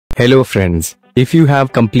Hello friends, if you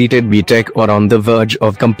have completed B.Tech or on the verge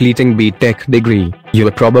of completing B.Tech degree, you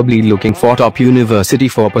are probably looking for top university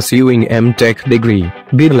for pursuing M.Tech degree.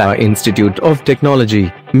 Birla Institute of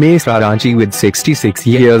Technology, Ranchi with 66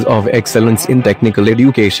 years of excellence in technical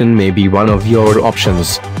education may be one of your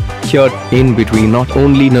options. Here, in between not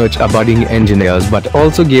only nurture budding engineers but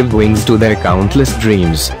also give wings to their countless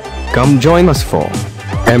dreams. Come join us for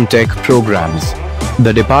M.Tech programs.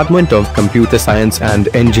 The Department of Computer Science and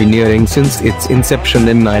Engineering since its inception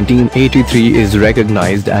in 1983 is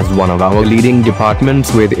recognized as one of our leading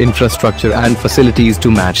departments with infrastructure and facilities to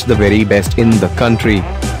match the very best in the country.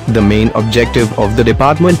 The main objective of the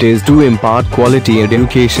department is to impart quality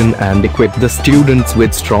education and equip the students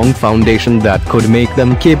with strong foundation that could make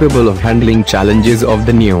them capable of handling challenges of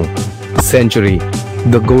the new century.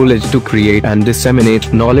 The goal is to create and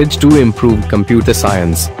disseminate knowledge to improve computer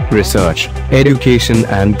science, research, education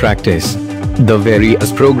and practice. The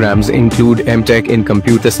various programs include M.Tech in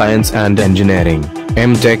Computer Science and Engineering,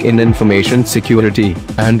 M.Tech in Information Security,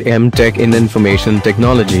 and M.Tech in Information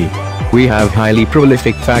Technology. We have highly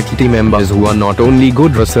prolific faculty members who are not only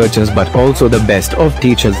good researchers but also the best of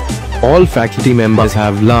teachers. All faculty members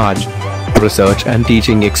have large research and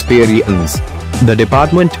teaching experience. The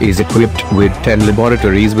department is equipped with 10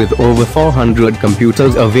 laboratories with over 400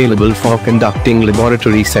 computers available for conducting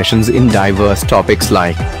laboratory sessions in diverse topics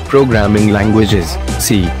like programming languages,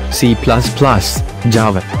 C, C++,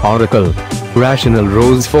 Java, Oracle. Rational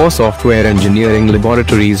rows for software engineering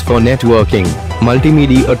laboratories for networking,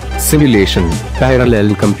 multimedia simulation,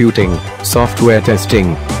 parallel computing, software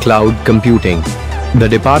testing, cloud computing. The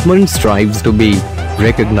department strives to be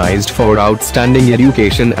recognized for outstanding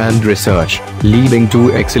education and research, leading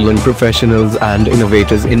to excellent professionals and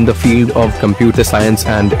innovators in the field of computer science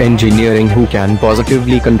and engineering who can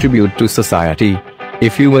positively contribute to society.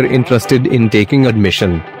 If you are interested in taking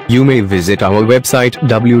admission, you may visit our website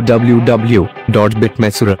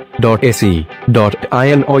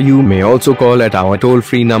www.bitmesura.ac.in or you may also call at our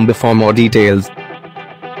toll-free number for more details.